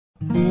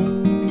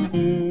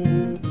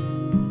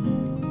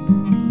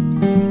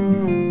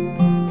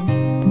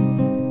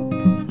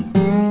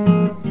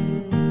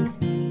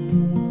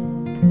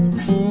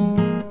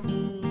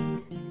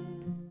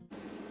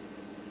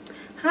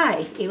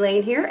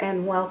Elaine here,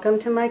 and welcome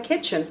to my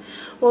kitchen.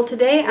 Well,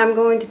 today I'm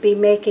going to be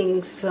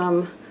making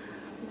some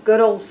good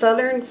old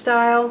southern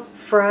style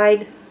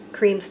fried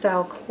cream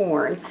style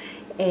corn,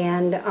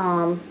 and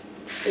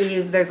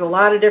there's a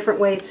lot of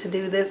different ways to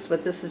do this,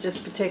 but this is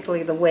just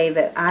particularly the way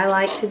that I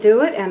like to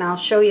do it, and I'll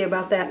show you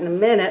about that in a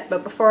minute.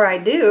 But before I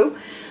do,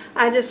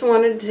 I just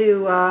wanted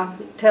to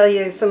tell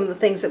you some of the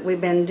things that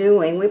we've been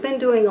doing. We've been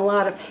doing a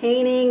lot of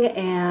painting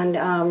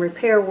and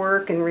repair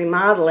work and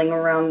remodeling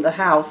around the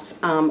house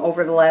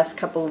over the last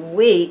couple of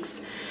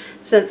weeks,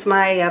 since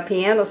my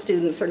piano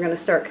students are going to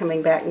start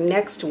coming back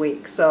next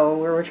week. So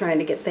we're trying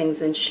to get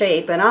things in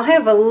shape, and I'll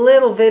have a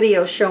little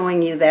video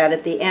showing you that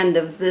at the end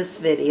of this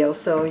video,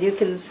 so you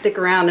can stick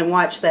around and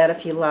watch that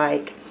if you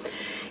like.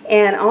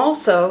 And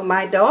also,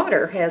 my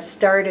daughter has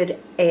started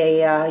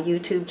a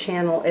YouTube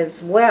channel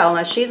as well.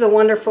 Now, she's a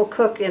wonderful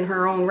cook in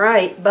her own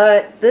right,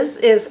 but this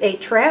is a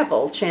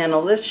travel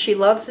channel. She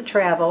loves to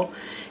travel,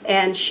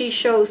 and she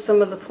shows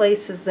some of the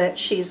places that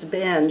she's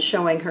been,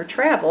 showing her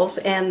travels.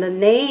 And the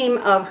name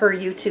of her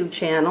YouTube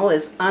channel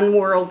is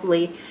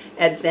Unworldly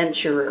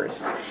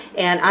Adventurers.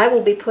 And I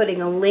will be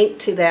putting a link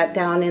to that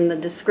down in the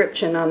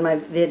description on my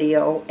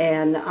video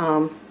and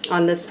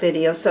on this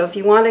video. So if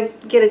you want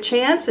to get a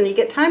chance and you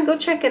get time, go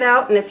check it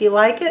out. And if you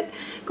like it,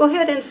 go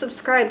ahead and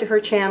subscribe to her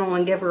channel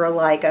and give her a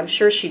like. I'm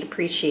sure she'd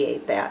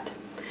appreciate that.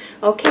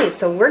 Okay,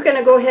 so we're going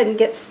to go ahead and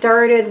get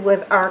started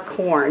with our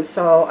corn.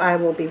 So I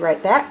will be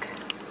right back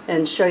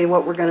and show you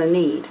what we're going to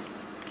need.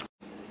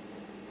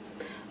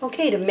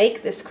 Okay, to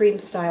make this cream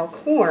style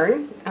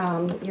corn,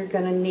 you're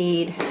going to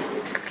need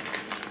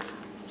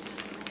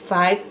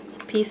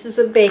 5 pieces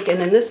of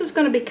bacon, and this is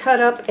going to be cut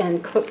up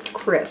and cooked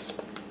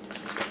crisp.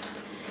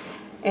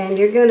 And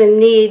you're going to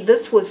need,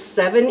 this was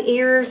 7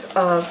 ears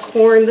of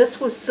corn. This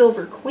was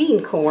Silver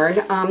Queen corn.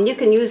 You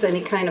can use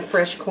any kind of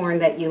fresh corn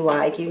that you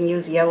like. You can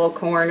use yellow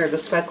corn or the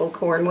speckled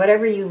corn,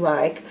 whatever you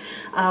like.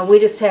 We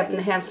just happen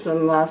to have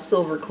some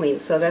Silver Queen,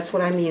 so that's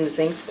what I'm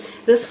using.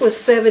 This was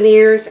 7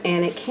 ears,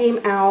 and it came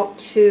out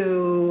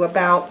to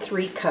about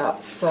 3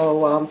 cups.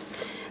 So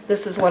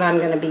this is what I'm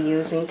going to be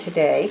using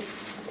today.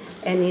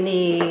 And you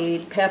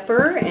need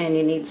pepper, and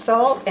you need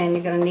salt, and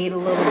you're going to need a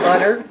little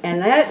butter,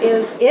 and that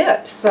is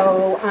it.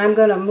 So I'm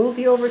going to move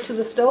you over to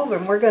the stove,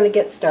 and we're going to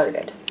get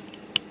started.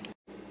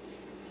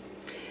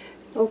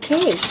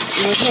 Okay,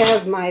 I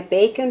have my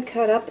bacon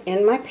cut up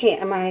in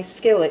my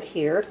skillet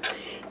here.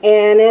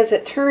 And as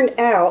it turned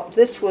out,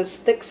 this was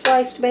thick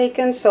sliced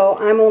bacon, so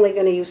I'm only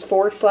going to use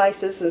 4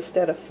 slices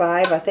instead of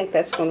 5. I think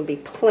that's going to be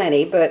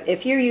plenty, but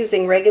if you're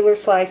using regular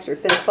sliced or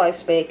thin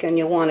sliced bacon,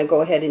 you'll want to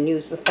go ahead and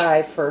use the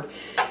 5 for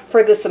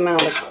this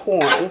amount of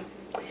corn.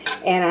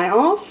 And I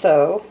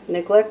also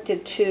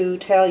neglected to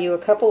tell you a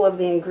couple of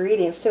the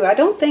ingredients too. I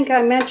don't think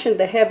I mentioned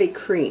the heavy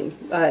cream,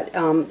 but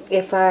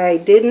if I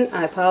didn't,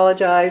 I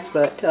apologize,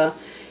 but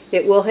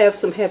it will have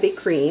some heavy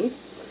cream.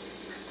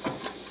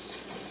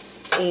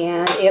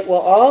 And it will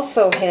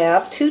also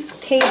have 2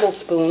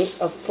 tablespoons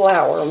of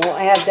flour, and we'll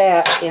add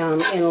that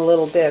in a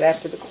little bit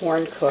after the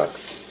corn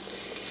cooks.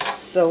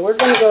 So we're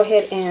going to go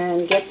ahead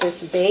and get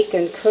this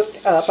bacon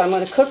cooked up. I'm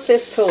going to cook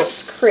this till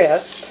it's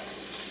crisp,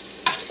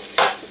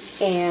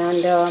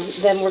 and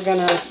then we're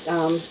going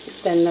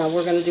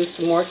to do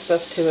some more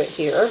stuff to it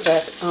here.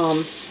 But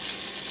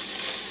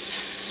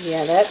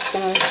yeah, I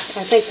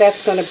think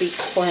that's going to be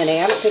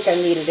plenty. I don't think I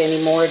needed any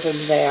more than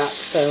that.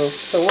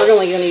 So we're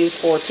only going to use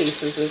 4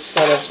 pieces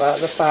instead of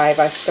the 5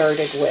 I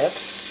started with.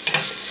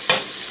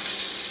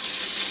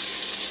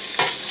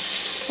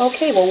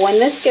 Okay, well, when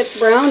this gets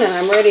brown and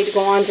I'm ready to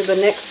go on to the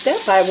next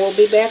step, I will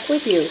be back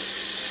with you.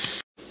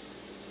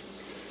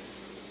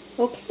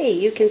 Okay,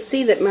 you can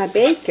see that my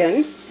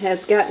bacon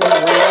has gotten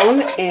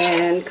brown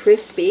and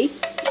crispy.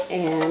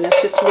 And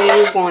that's just the way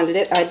we wanted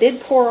it. I did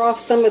pour off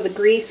some of the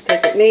grease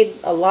because it made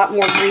a lot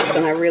more grease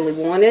than I really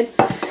wanted.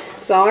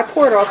 So I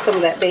poured off some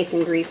of that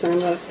bacon grease, and I'm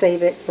going to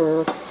save it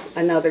for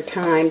another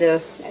time.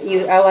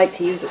 I like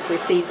to use it for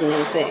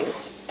seasoning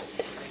things.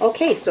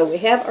 Okay, so we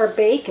have our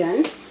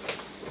bacon.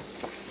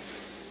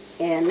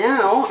 And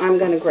now I'm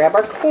going to grab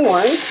our corn,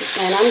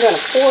 and I'm going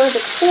to pour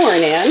the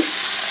corn in.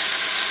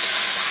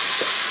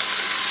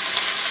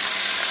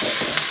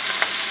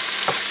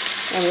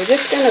 And we're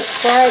just going to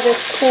fry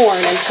this corn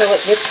until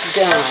it gets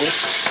done.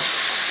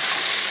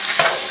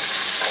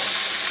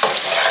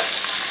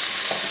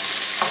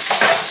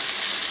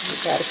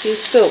 We've got a few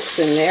silks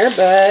in there,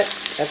 but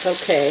that's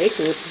okay.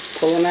 We'll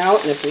pull them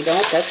out, and if we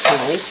don't, that's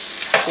fine.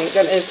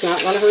 It's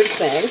not going to hurt a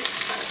thing.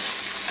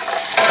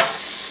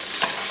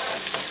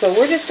 So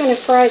we're just going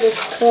to fry this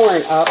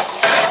corn up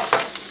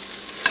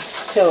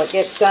till it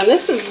gets done.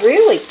 This is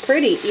really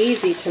pretty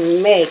easy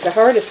to make. The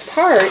hardest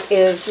part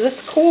is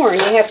this corn.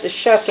 You have to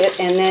shuck it,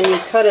 and then you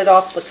cut it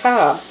off the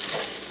cob.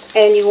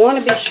 And you want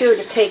to be sure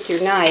to take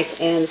your knife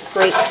and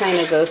scrape kind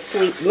of the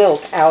sweet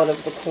milk out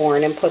of the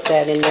corn and put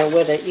that in there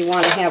with it. You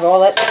want to have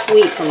all that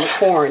sweet from the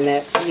corn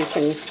that you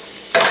can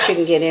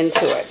get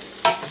into it.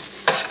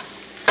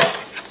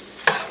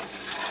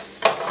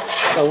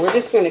 So we're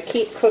just going to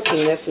keep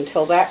cooking this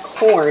until that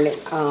corn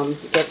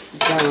gets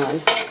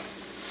done.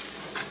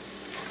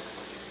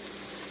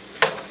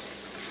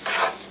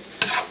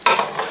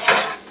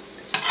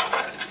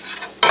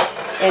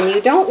 And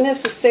you don't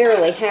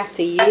necessarily have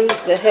to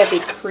use the heavy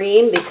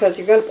cream because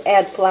you're going to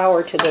add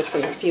flour to this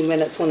in a few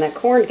minutes when that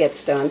corn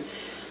gets done.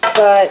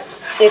 But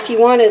if you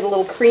want it a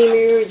little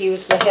creamier,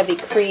 use the heavy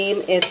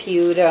cream. If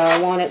you'd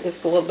want it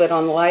just a little bit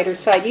on the lighter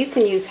side, you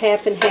can use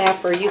half and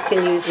half, or you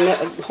can use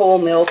whole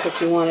milk if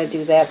you want to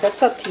do that.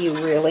 That's up to you,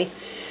 really.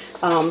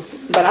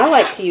 But I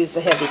like to use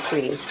the heavy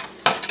cream.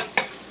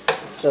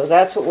 So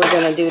that's what we're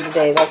going to do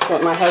today. That's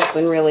what my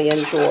husband really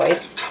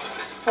enjoyed.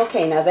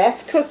 Okay, now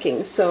that's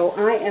cooking, so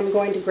I am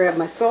going to grab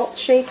my salt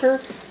shaker,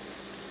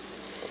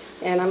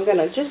 and I'm going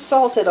to just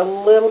salt it a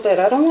little bit.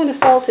 I don't want to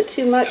salt it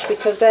too much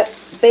because that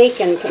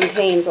bacon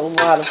contains a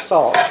lot of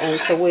salt, and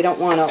so we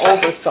don't want to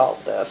over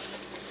salt this.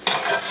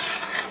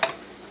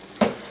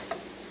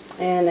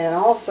 And then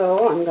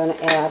also I'm going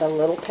to add a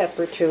little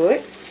pepper to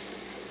it.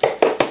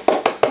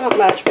 Not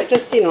much, but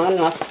just, you know,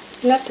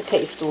 enough to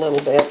taste a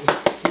little bit.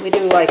 We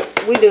do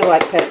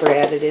like pepper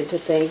added into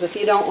things. If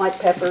you don't like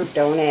pepper,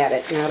 don't add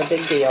it. Not a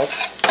big deal.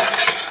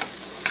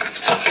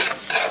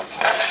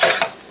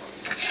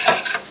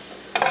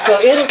 So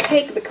it'll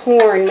take the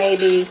corn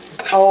maybe,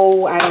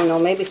 I don't know,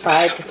 maybe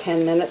 5 to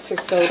 10 minutes or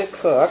so to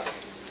cook.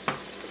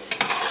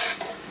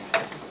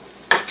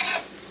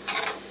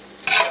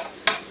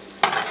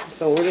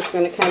 So we're just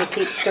going to kind of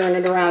keep stirring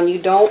it around.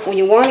 When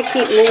you want to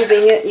keep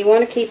moving it, you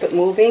want to keep it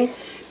moving,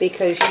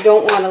 because you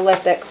don't want to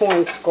let that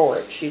corn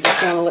scorch. You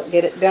just want to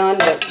get it done,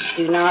 but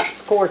do not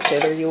scorch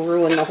it or you'll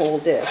ruin the whole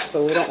dish.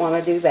 So we don't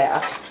want to do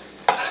that.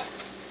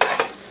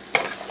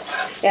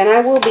 And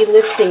I will be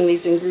listing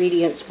these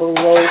ingredients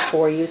below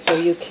for you so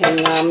you can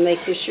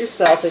make this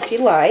yourself if you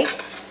like.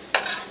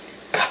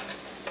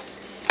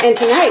 And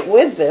tonight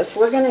with this,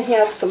 we're going to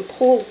have some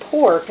pulled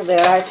pork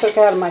that I took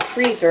out of my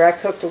freezer. I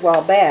cooked a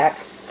while back.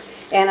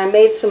 And I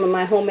made some of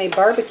my homemade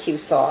barbecue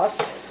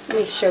sauce. Let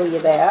me show you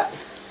that.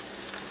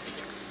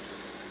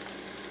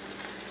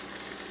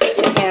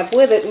 Have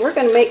with it, and we're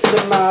going to make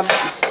some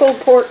pulled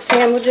pork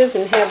sandwiches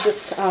and have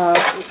this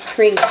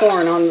creamed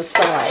corn on the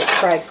side,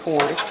 fried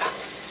corn.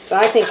 So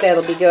I think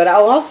that'll be good.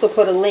 I'll also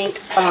put a link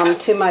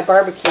to my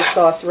barbecue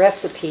sauce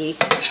recipe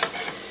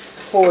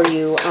for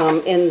you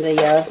in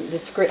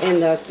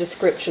the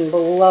description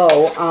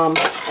below.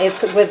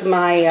 It's with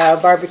my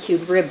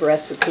barbecued rib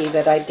recipe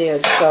that I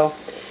did, so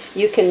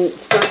you can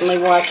certainly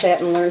watch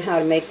that and learn how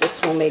to make this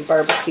homemade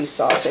barbecue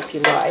sauce if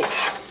you like.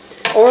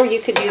 Or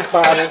you could use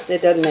bottled,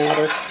 it doesn't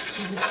matter.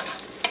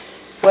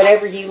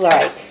 Whatever you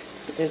like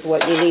is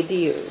what you need to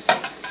use.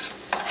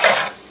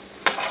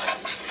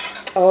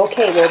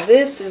 Okay, well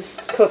this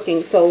is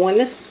cooking, so when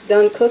this is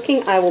done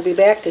cooking, I will be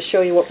back to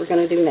show you what we're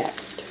going to do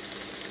next.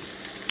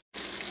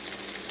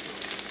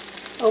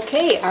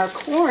 Okay, our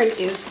corn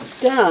is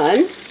done,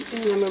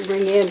 and I'm going to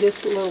bring it in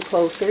just a little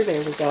closer,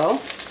 there we go.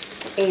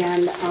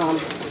 And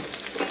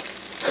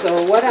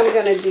so what I'm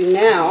going to do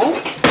now,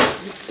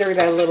 stir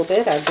that a little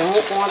bit. I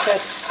don't want that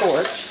to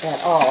scorch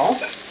at all.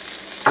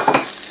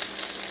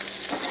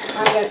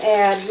 I'm going to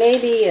add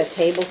maybe a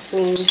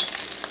tablespoon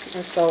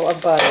or so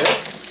of butter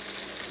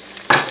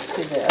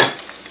to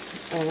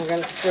this. And we're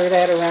going to stir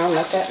that around,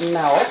 let that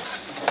melt.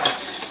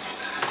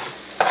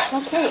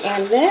 Okay,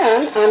 and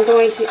then I'm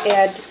going to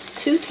add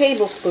 2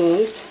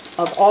 tablespoons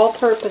of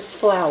all-purpose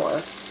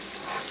flour.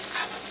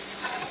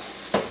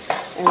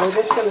 And we're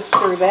just going to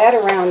stir that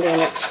around in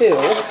it too.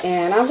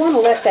 And I want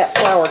to let that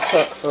flour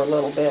cook for a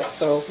little bit.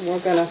 So we're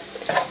going to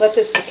let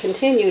this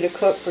continue to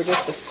cook for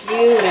just a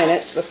few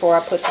minutes before I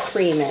put the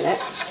cream in it.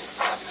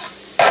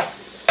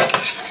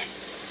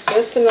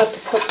 Just enough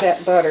to cook that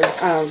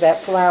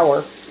that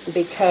flour,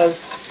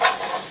 because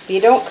if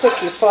you don't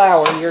cook your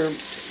flour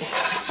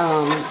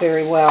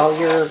very well,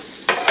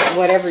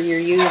 whatever you're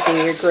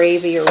using, your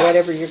gravy or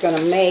whatever you're going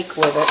to make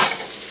with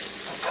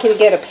it, can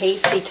get a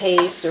pasty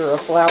taste or a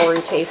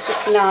floury taste,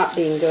 just not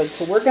being good.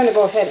 So we're going to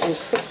go ahead and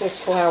cook this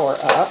flour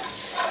up.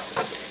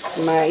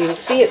 You can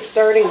see it's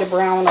starting to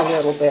brown a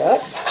little bit.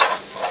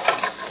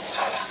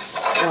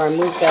 Or I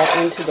move that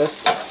into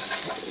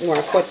where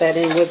I put that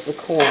in with the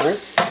corn.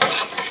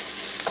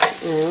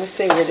 And let's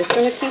see, we're just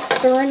going to keep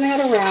stirring that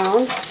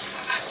around.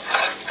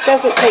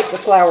 Doesn't take the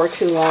flour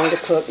too long to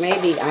cook.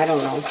 Maybe, I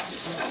don't know.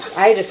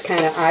 I just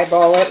kind of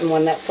eyeball it, and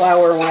when I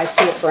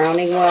see it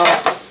browning well,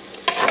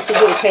 it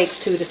usually takes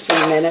 2 to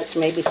 3 minutes,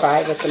 maybe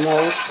 5 at the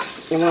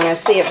most. And when I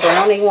see it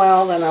browning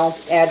well, then I'll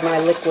add my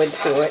liquid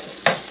to it.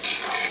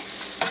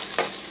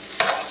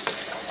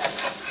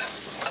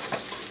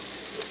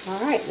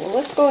 Alright, well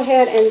let's go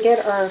ahead and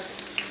get our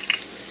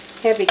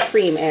heavy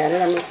cream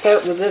added. I'm going to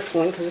start with this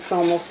one because it's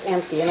almost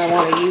empty and I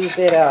want to use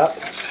it up.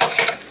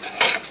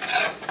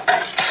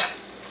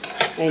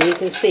 And you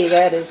can see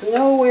that is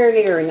nowhere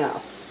near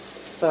enough.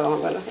 So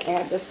I'm going to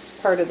add this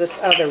part of this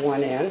other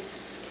one in.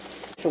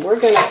 So we're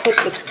going to put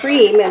the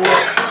cream in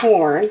this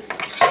corn.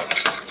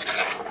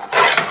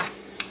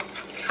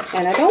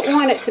 And I don't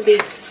want it to be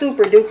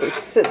super duper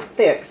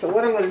thick. So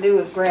what I'm going to do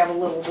is grab a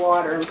little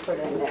water and put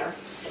in there.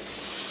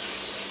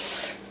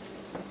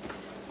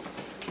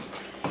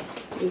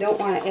 You don't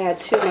want to add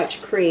too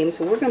much cream,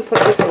 so we're going to put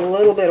just a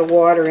little bit of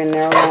water in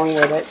there along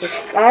with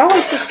it. I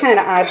always just kind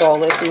of eyeball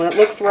this, and when it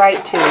looks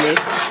right to me.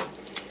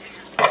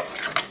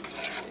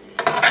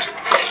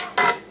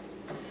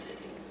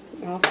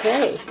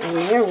 Okay, and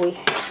there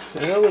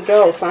we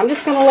go. So I'm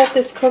just going to let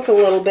this cook a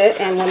little bit,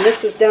 and when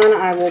this is done,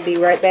 I will be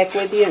right back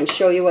with you and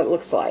show you what it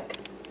looks like.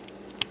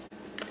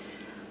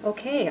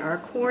 Okay, our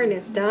corn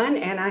is done,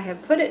 and I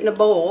have put it in a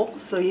bowl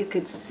so you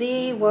could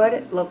see what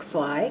it looks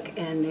like,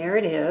 and there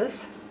it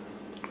is.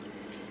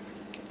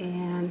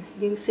 And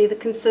you can see the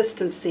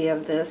consistency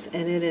of this,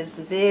 and it is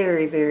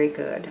very, very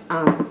good.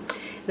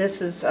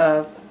 This is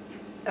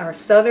our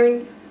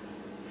southern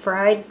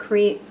fried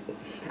cream,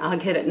 I'll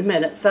get it in a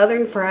minute,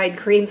 southern fried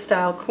cream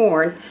style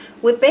corn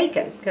with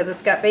bacon, because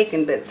it's got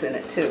bacon bits in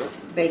it too,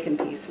 bacon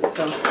pieces.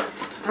 So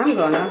I'm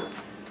going to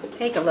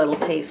take a little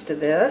taste of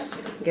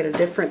this, get a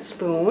different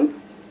spoon,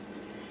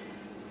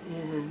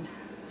 and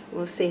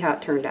we'll see how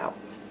it turned out.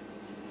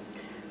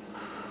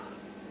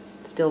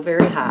 Still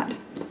very hot.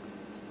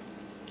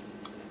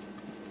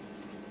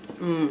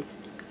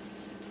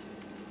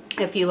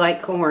 If you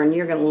like corn,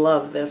 you're going to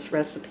love this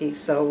recipe,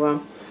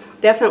 so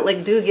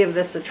definitely do give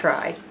this a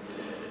try.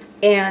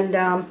 And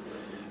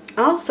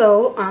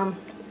also,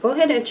 go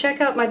ahead and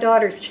check out my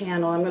daughter's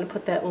channel. I'm going to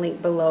put that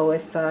link below,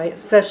 if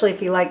especially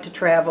if you like to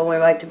travel or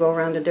like to go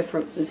around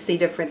to see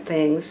different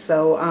things.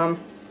 So,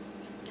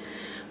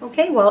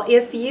 okay, well,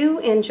 if you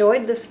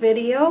enjoyed this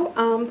video,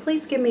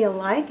 please give me a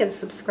like and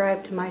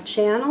subscribe to my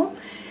channel.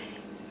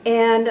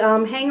 And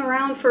hang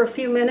around for a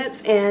few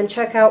minutes and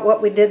check out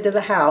what we did to the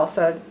house.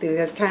 I'd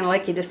kind of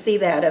like you to see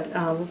that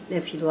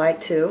if you'd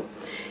like to.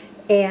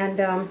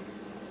 And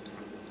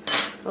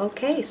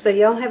okay, so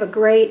y'all have a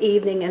great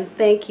evening, and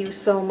thank you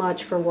so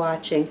much for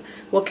watching.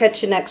 We'll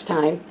catch you next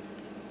time.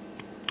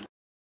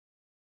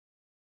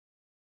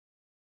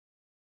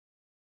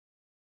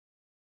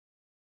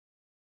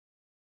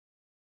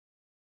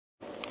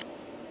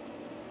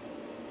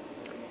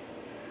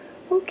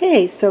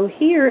 Okay, so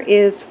here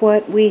is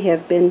what we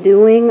have been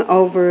doing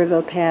over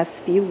the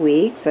past few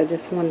weeks. I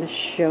just wanted to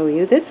show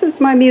you. This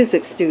is my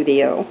music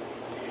studio.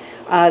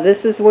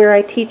 This is where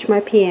I teach my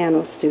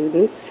piano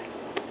students.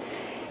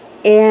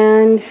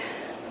 And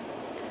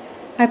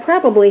I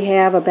probably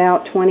have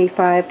about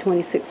 25,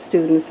 26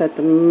 students at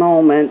the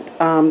moment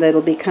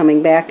that'll be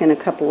coming back in a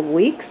couple of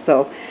weeks.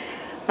 So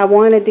I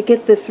wanted to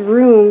get this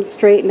room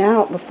straightened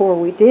out before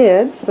we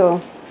did.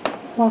 So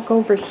walk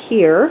over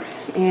here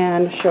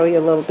and show you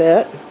a little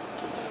bit.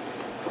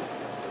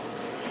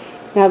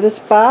 Now this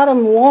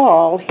bottom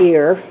wall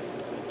here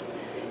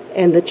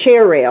and the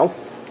chair rail,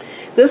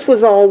 this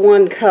was all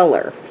one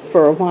color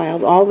for a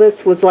while. All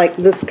this was like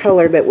this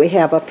color that we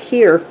have up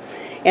here,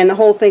 and the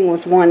whole thing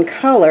was one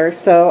color.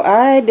 So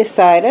I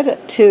decided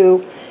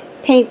to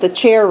paint the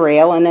chair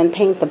rail and then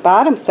paint the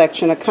bottom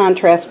section a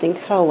contrasting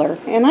color,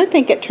 and I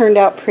think it turned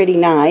out pretty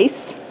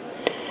nice.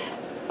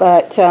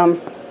 But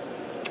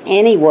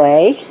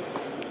anyway,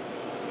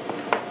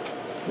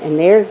 and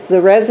there's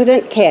the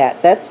resident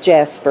cat. That's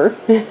Jasper.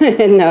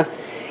 And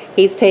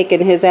he's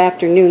taking his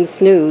afternoon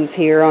snooze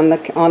here on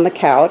the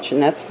couch,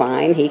 and that's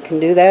fine. He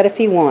can do that if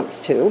he wants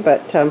to.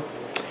 But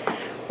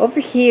over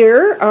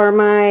here are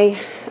my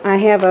I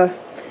have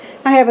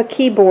a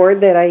keyboard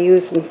that I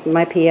use in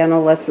my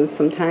piano lessons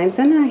sometimes,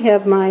 and I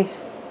have my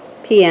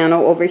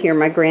piano over here,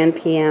 my grand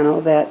piano,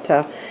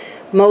 that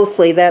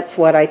mostly that's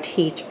what I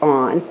teach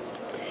on.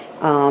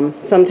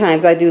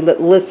 Sometimes I do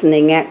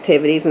listening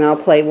activities, and I'll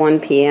play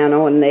one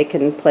piano and they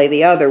can play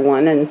the other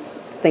one, and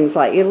things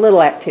like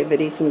little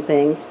activities and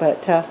things.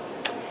 But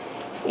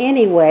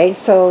anyway,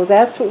 so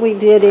that's what we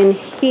did in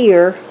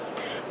here.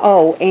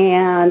 Oh,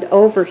 and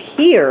over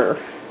here,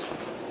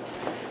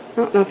 I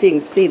don't know if you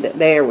can see that.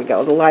 There we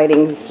go. The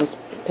lighting is just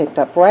picked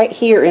up. Right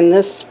here in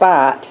this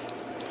spot,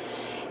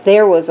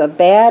 there was a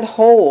bad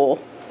hole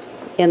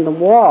in the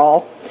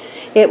wall.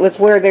 It was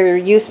where there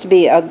used to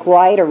be a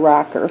glider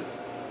rocker.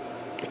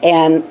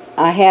 And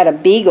I had a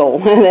beagle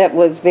that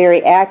was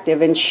very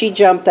active, and she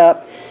jumped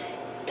up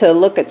to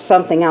look at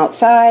something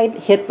outside,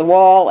 hit the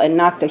wall, and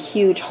knocked a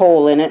huge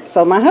hole in it.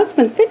 So my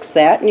husband fixed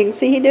that, and you can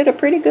see he did a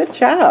pretty good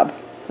job.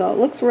 So it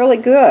looks really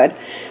good.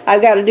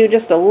 I've got to do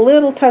just a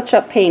little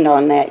touch-up paint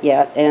on that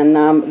yet, and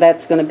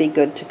that's going to be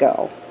good to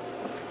go.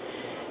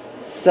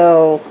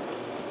 So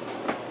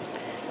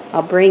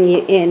I'll bring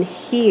you in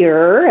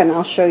here, and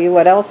I'll show you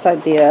what else I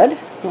did,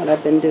 what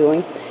I've been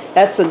doing.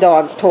 That's the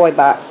dog's toy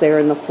box there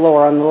in the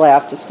floor on the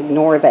left. Just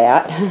ignore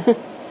that.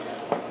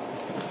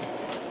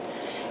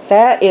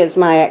 That is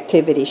my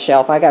activity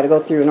shelf. I got to go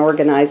through and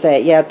organize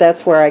that. Yeah,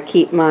 that's where I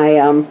keep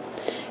my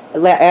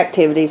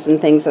activities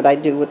and things that I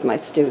do with my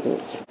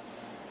students.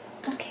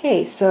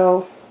 Okay,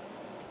 so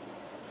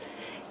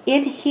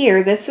in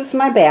here, this is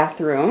my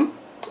bathroom.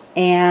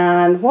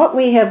 And what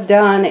we have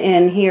done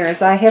in here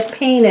is I have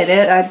painted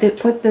it. I did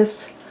put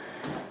this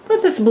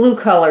blue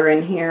color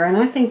in here, and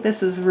I think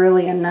this is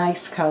really a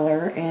nice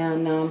color,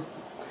 and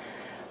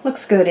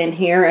looks good in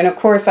here. And of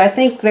course, I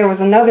think there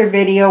was another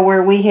video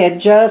where we had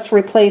just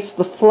replaced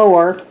the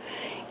floor,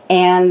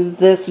 and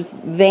this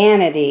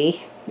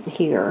vanity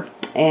here.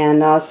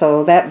 And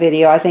so that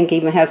video I think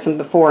even has some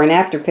before and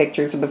after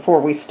pictures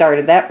before we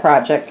started that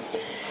project.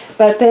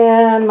 But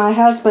then my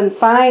husband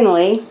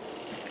finally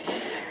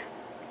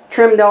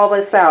trimmed all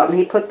this out, and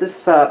he put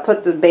this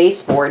put the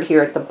baseboard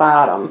here at the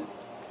bottom.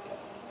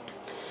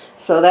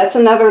 So that's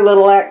another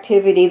little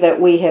activity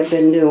that we have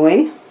been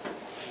doing.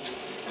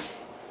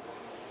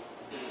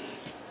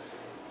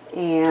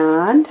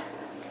 And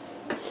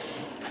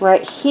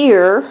right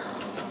here,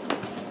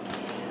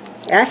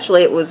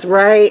 actually it was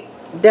right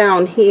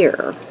down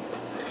here,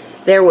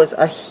 there was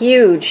a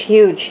huge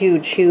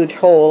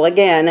hole,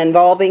 again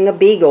involving a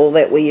beagle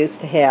that we used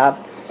to have,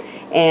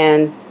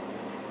 and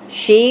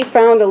she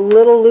found a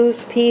little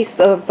loose piece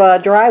of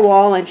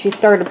drywall, and she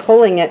started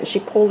pulling it, and she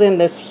pulled in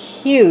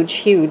this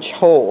huge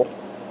hole.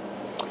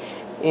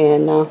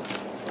 And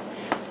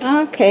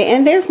okay,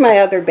 and there's my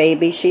other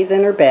baby. She's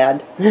in her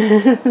bed.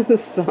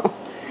 So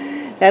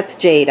that's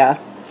Jada.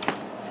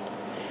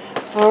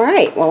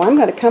 Alright, well, I'm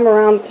going to come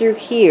around through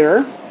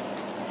here,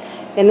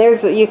 and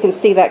there's, you can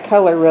see that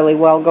color really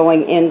well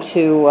going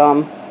into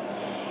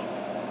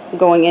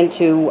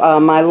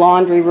my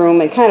laundry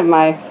room, and kind of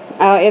my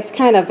it's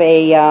kind of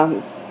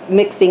a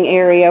mixing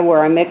area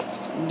where I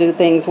do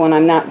things when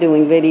I'm not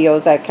doing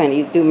videos. I kind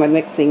of do my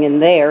mixing in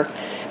there,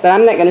 but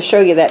I'm not going to show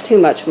you that too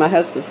much. My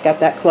husband's got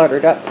that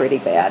cluttered up pretty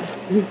bad.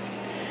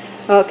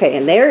 Okay,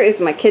 and there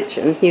is my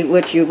kitchen,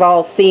 which you've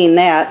all seen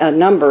that a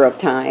number of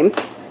times.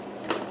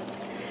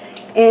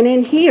 And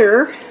in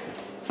here,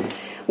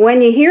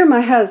 when you hear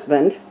my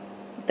husband,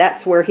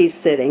 that's where he's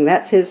sitting.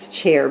 That's his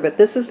chair. But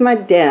this is my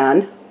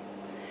den.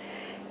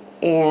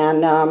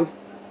 And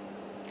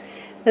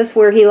this is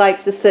where he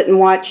likes to sit and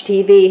watch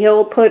TV.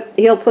 He'll put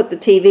the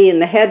TV in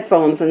the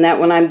headphones and that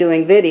when I'm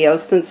doing videos,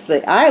 since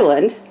the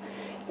island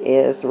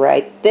is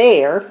right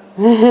there.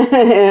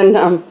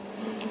 And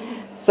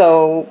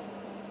so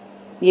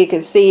you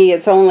can see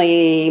it's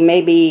only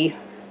maybe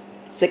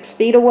 6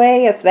 feet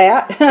away, if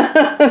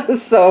that.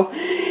 So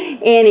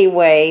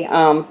anyway,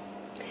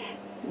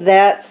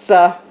 that's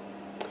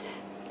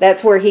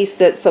where he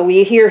sits. So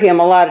we hear him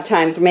a lot of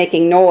times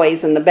making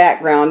noise in the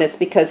background. It's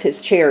because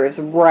his chair is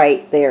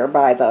right there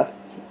by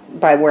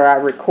where I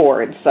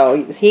record.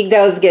 So he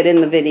does get in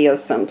the videos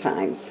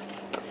sometimes.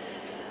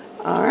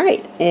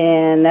 Alright,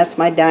 and that's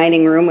my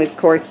dining room. We of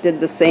course did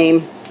the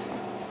same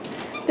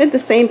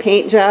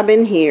paint job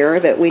in here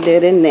that we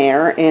did in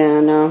there,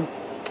 and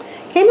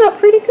came out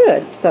pretty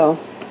good. So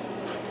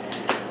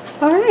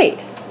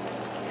alright.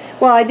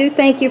 Well, I do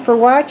thank you for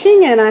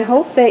watching, and I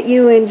hope that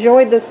you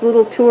enjoyed this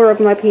little tour of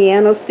my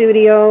piano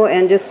studio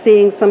and just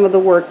seeing some of the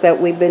work that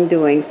we've been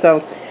doing.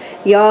 So,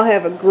 y'all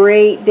have a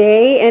great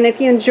day, and if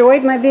you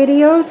enjoyed my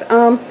videos,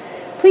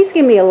 please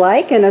give me a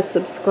like and a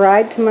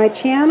subscribe to my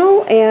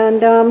channel,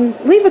 and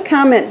leave a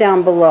comment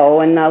down below,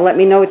 and let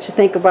me know what you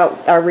think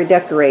about our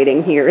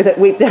redecorating here that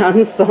we've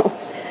done. So,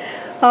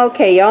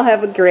 okay, y'all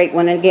have a great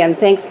one, and again,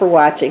 thanks for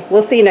watching.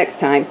 We'll see you next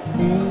time.